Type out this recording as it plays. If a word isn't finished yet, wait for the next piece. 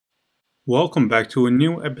Welcome back to a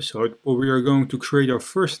new episode where we are going to create our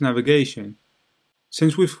first navigation.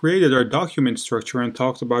 Since we've created our document structure and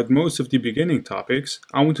talked about most of the beginning topics,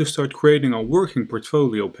 I want to start creating a working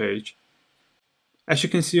portfolio page. As you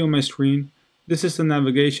can see on my screen, this is the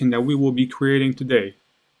navigation that we will be creating today.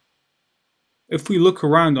 If we look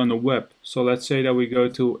around on the web, so let's say that we go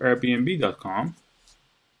to airbnb.com,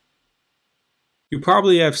 you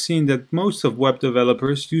probably have seen that most of web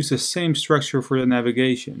developers use the same structure for the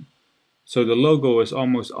navigation. So the logo is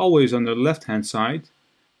almost always on the left-hand side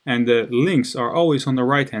and the links are always on the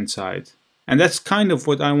right-hand side. And that's kind of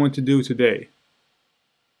what I want to do today.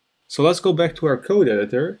 So let's go back to our code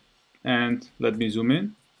editor and let me zoom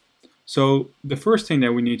in. So the first thing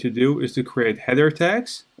that we need to do is to create header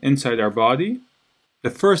tags inside our body.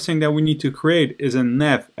 The first thing that we need to create is a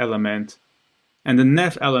nav element. And the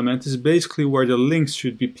nav element is basically where the links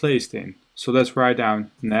should be placed in. So let's write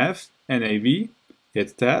down nav, N-A-V,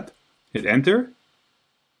 hit tab, hit enter.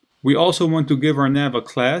 We also want to give our nav a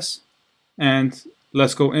class, and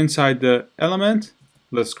let's go inside the element,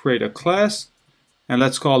 let's create a class, and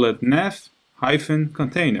let's call it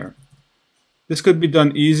nav-container. This could be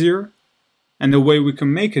done easier, and the way we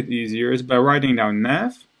can make it easier is by writing down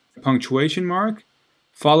nav, punctuation mark,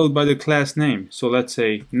 followed by the class name. So let's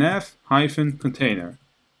say nav-container,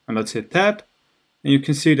 and let's hit tab, and you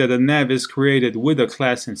can see that the nav is created with a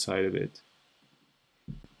class inside of it.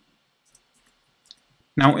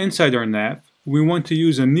 Now inside our nav, we want to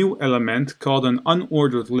use a new element called an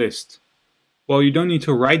unordered list. Well, you don't need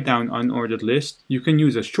to write down unordered list, you can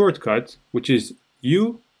use a shortcut, which is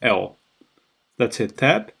UL. Let's hit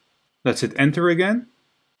tab, let's hit enter again.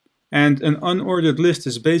 And an unordered list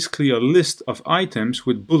is basically a list of items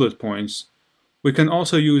with bullet points. We can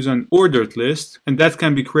also use an ordered list, and that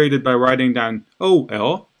can be created by writing down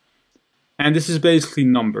OL. And this is basically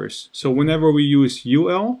numbers. So whenever we use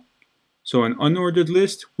UL, so an unordered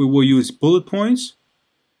list, we will use bullet points.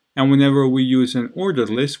 And whenever we use an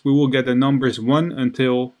ordered list, we will get the numbers 1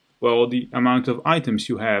 until, well, the amount of items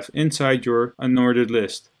you have inside your unordered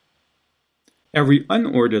list. Every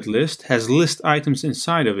unordered list has list items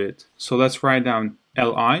inside of it. So let's write down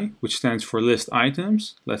LI, which stands for list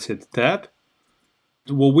items. Let's hit tab.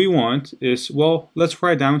 What we want is, well, let's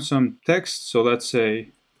write down some text. So let's say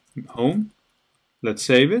home. Let's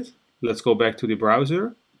save it. Let's go back to the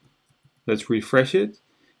browser. Let's refresh it.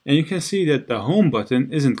 And you can see that the home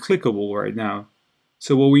button isn't clickable right now.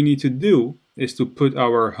 So what we need to do is to put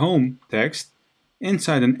our home text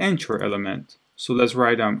inside an anchor element. So let's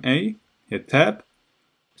write down A. Hit tab.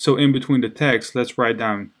 So in between the tags, let's write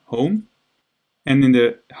down home. And in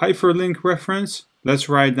the hyperlink reference, let's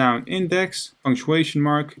write down index, punctuation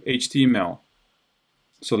mark, HTML.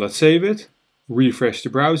 So let's save it, refresh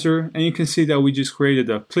the browser, and you can see that we just created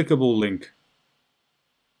a clickable link.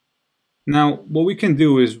 Now, what we can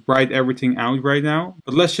do is write everything out right now,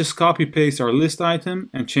 but let's just copy paste our list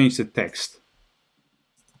item and change the text.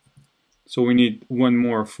 So we need one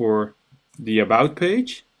more for the about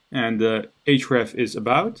page. And the href is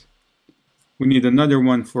about. We need another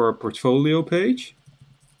one for our portfolio page.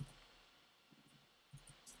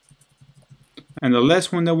 And the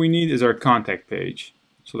last one that we need is our contact page.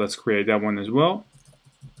 So let's create that one as well.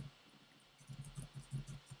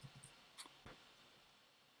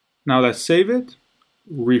 Now let's save it,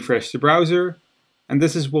 refresh the browser, and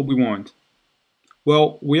this is what we want.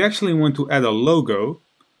 Well, we actually want to add a logo.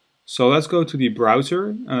 So let's go to the browser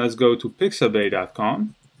and let's go to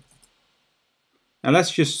pixabay.com. And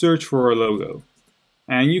let's just search for a logo.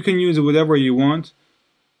 And you can use it whatever you want,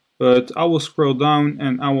 but I will scroll down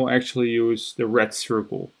and I will actually use the red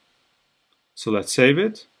circle. So let's save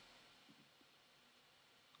it.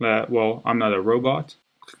 Well, I'm not a robot.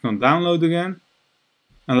 Click on download again.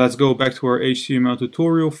 And let's go back to our HTML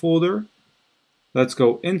tutorial folder. Let's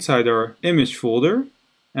go inside our image folder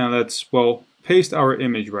and let's, well, paste our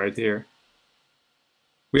image right here.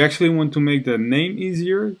 We actually want to make the name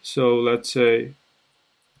easier. So let's say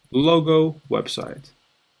logo website.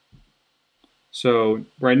 So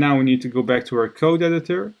right now we need to go back to our code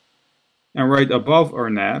editor, and right above our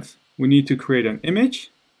nav we need to create an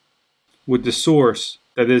image with the source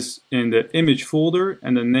that is in the image folder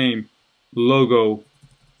and the name logo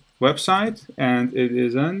website, and it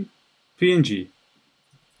is an PNG.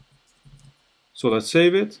 So let's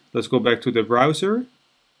save it. Let's go back to the browser,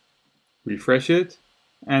 refresh it,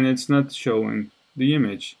 and it's not showing the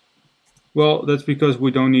image. Well, that's because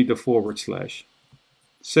we don't need the /.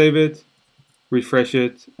 Save it, refresh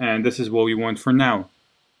it, and this is what we want for now.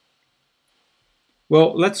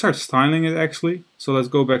 Well, let's start styling it actually. So let's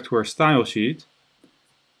go back to our style sheet.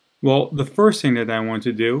 Well, the first thing that I want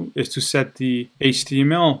to do is to set the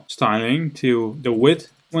HTML styling to the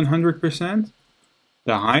width 100%,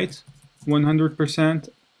 the height 100%,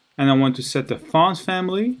 and I want to set the font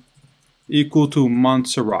family equal to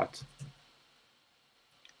Montserrat.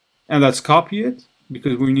 And let's copy it,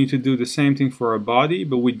 because we need to do the same thing for our body,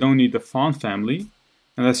 but we don't need the font family.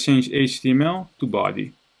 And let's change HTML to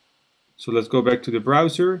body. So let's go back to the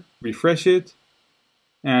browser, refresh it,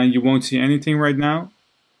 and you won't see anything right now,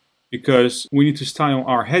 because we need to style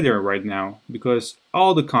our header right now, because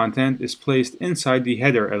all the content is placed inside the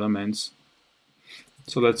header elements.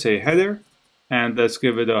 So let's say header, and let's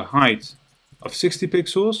give it a height of 60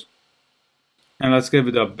 pixels, and let's give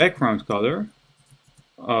it a background color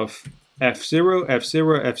of F0,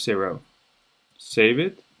 F0, F0. Save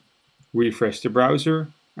it, refresh the browser,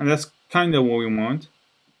 and that's kind of what we want.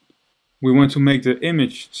 We want to make the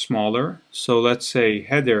image smaller, so let's say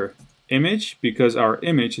header image, because our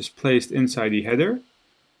image is placed inside the header.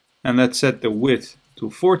 And let's set the width to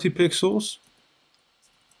 40 pixels.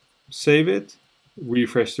 Save it,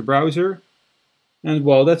 refresh the browser, and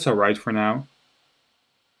well, that's alright for now.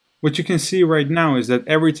 What you can see right now is that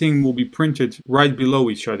everything will be printed right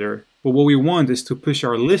below each other. But what we want is to push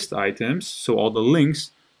our list items, so all the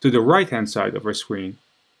links, to the right hand side of our screen.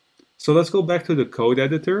 So let's go back to the code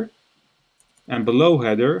editor. And below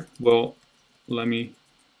header, well, let me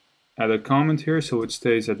add a comment here so it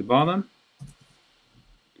stays at the bottom.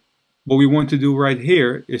 What we want to do right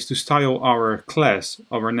here is to style our class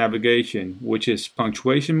of our navigation, which is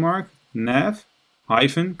punctuation mark, nav,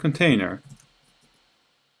 hyphen, container.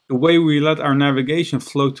 The way we let our navigation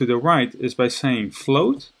float to the right is by saying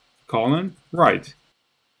float, colon, right.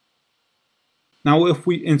 Now if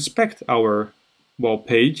we inspect our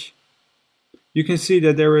page, you can see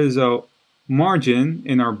that there is a margin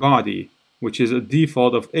in our body, which is a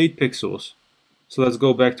default of 8 pixels. So let's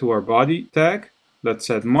go back to our body tag. Let's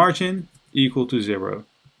set margin equal to 0.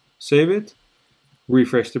 Save it,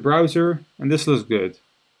 refresh the browser, and this looks good.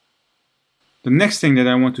 The next thing that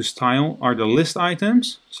I want to style are the list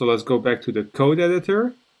items. So let's go back to the code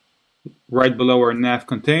editor, right below our nav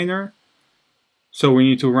container. So we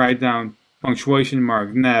need to write down punctuation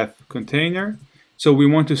mark nav container. So we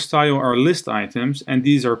want to style our list items, and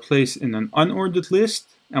these are placed in an unordered list,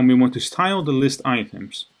 and we want to style the list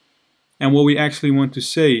items. And what we actually want to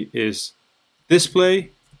say is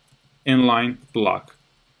display inline block,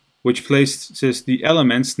 which places the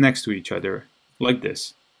elements next to each other, like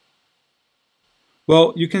this.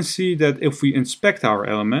 Well, you can see that if we inspect our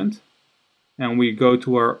element, and we go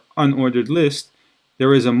to our unordered list,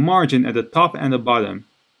 there is a margin at the top and the bottom.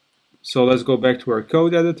 So let's go back to our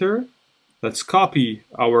code editor. Let's copy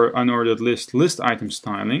our unordered list item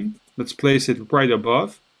styling. Let's place it right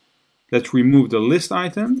above. Let's remove the list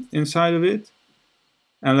item inside of it.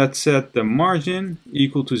 And let's set the margin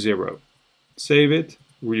equal to 0. Save it,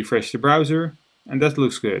 refresh the browser, and that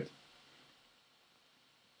looks good.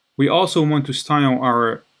 We also want to style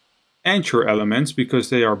our anchor elements because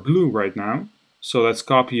they are blue right now. So let's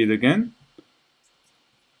copy it again,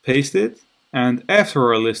 paste it. And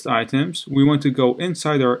after our list items, we want to go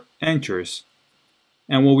inside our anchors.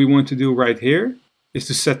 And what we want to do right here is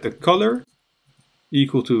to set the color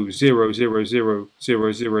equal to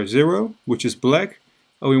 000000, which is black.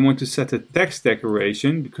 And we want to set the text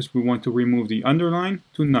decoration, because we want to remove the underline,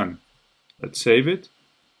 to none. Let's save it,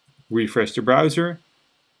 refresh the browser,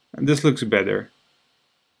 and this looks better.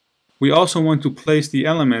 We also want to place the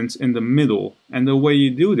elements in the middle. And the way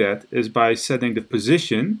you do that is by setting the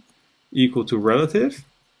position equal to relative.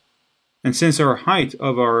 And since our height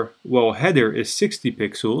of our header is 60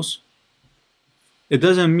 pixels, it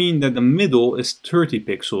doesn't mean that the middle is 30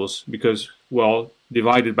 pixels, because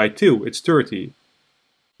divided by 2 it's 30.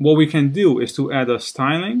 What we can do is to add a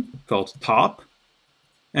styling called top,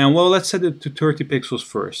 and let's set it to 30 pixels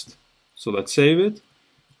first. So let's save it,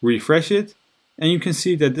 refresh it, and you can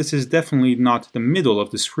see that this is definitely not the middle of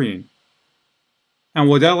the screen. And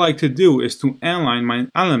what I like to do is to align my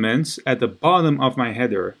elements at the bottom of my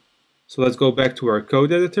header. So let's go back to our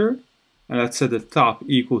code editor, and let's set the top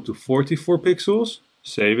equal to 44 pixels,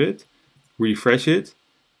 save it, refresh it,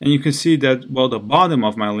 and you can see that the bottom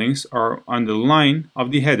of my links are on the line of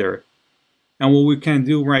the header. And what we can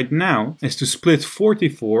do right now is to split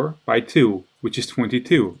 44 by 2, which is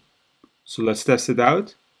 22. So let's test it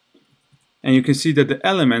out, and you can see that the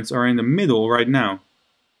elements are in the middle right now.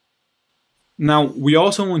 Now, we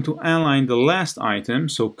also want to align the last item,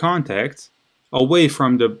 so contact, away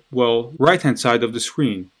from the, right-hand side of the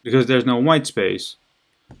screen, because there's no white space.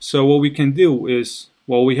 So what we can do is,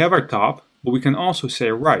 we have our top, but we can also say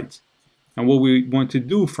right. And what we want to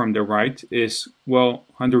do from the right is, well,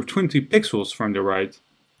 120 pixels from the right.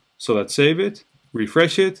 So let's save it,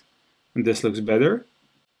 refresh it, and this looks better.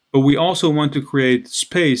 But we also want to create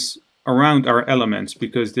space around our elements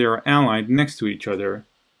because they are aligned next to each other.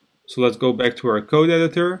 So let's go back to our code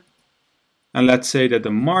editor, and let's say that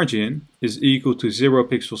the margin is equal to 0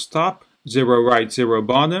 pixels top, 0 right, 0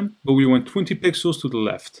 bottom, but we want 20 pixels to the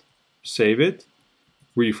left. Save it,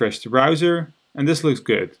 refresh the browser, and this looks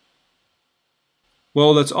good.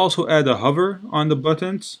 Well, let's also add a hover on the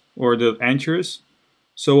buttons or the anchors.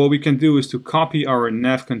 So what we can do is to copy our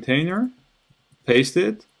nav container, paste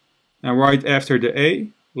it, and right after the A,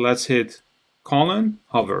 let's hit colon,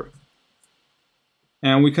 hover.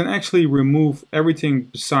 And we can actually remove everything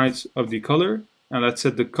besides of the color. And let's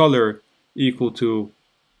set the color equal to,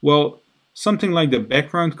 well, something like the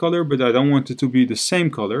background color, but I don't want it to be the same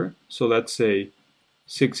color. So let's say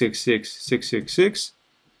 666, 666.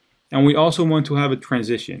 And we also want to have a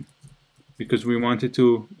transition because we want it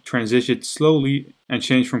to transition slowly and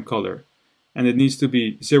change from color. And it needs to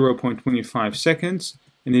be 0.25 seconds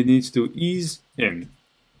and it needs to ease in.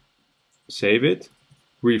 Save it,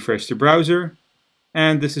 refresh the browser,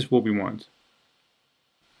 and this is what we want.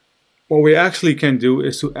 What we actually can do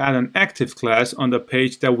is to add an active class on the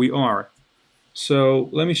page that we are. So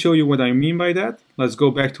let me show you what I mean by that. Let's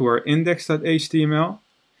go back to our index.html.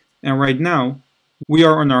 And right now, we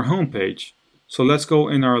are on our home page. So let's go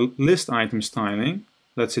in our list item styling.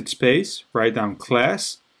 Let's hit space, write down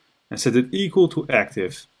class, and set it equal to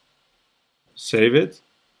active. Save it.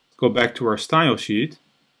 Go back to our style sheet.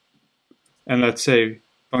 And let's say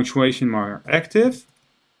punctuation mark active,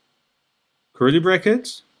 curly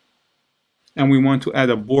brackets. And we want to add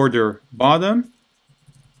a border bottom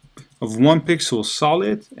of 1 pixel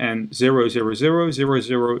solid and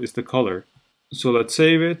 00000 is the color. So let's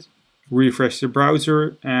save it, refresh the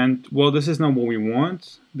browser, and well, this is not what we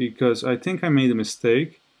want because I think I made a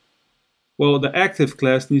mistake. Well, the active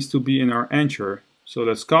class needs to be in our anchor. So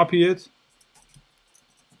let's copy it,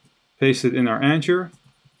 paste it in our anchor,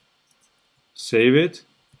 save it,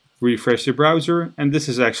 refresh the browser, and this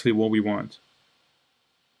is actually what we want.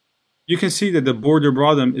 You can see that the border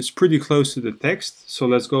bottom is pretty close to the text, so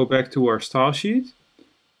let's go back to our style sheet.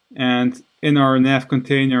 And in our nav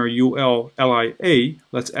container ULLIA,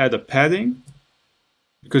 let's add a padding,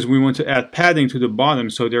 because we want to add padding to the bottom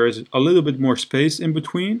so there is a little bit more space in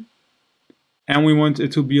between. And we want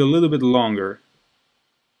it to be a little bit longer.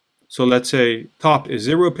 So let's say top is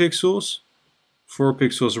 0 pixels, 4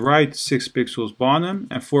 pixels right, 6 pixels bottom,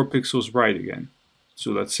 and 4 pixels right again.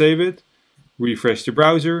 So let's save it, refresh the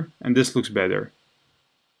browser, and this looks better.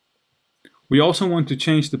 We also want to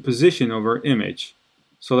change the position of our image.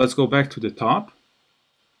 So let's go back to the top,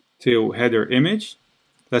 to header image.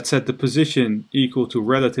 Let's set the position equal to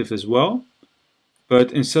relative as well.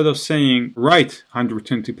 But instead of saying right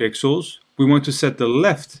 120 pixels, we want to set the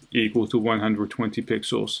left equal to 120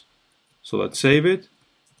 pixels. So let's save it,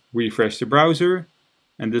 refresh the browser,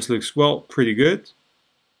 and this looks, well, pretty good.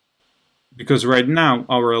 Because right now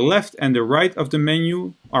our left and the right of the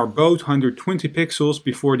menu are both 120 pixels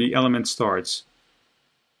before the element starts.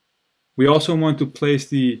 We also want to place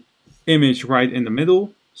the image right in the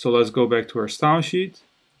middle. So let's go back to our style sheet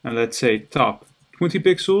and let's say top 20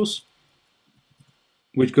 pixels,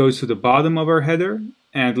 which goes to the bottom of our header.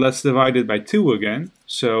 And let's divide it by 2 again.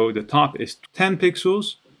 So the top is 10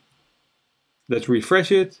 pixels. Let's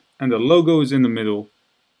refresh it, and the logo is in the middle.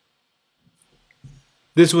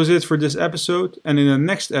 This was it for this episode, and in the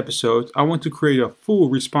next episode I want to create a full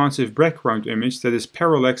responsive background image that is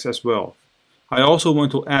parallax as well. I also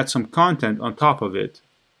want to add some content on top of it.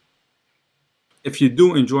 If you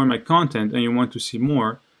do enjoy my content and you want to see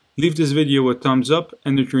more, leave this video a thumbs up,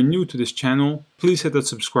 and if you're new to this channel, please hit that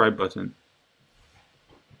subscribe button.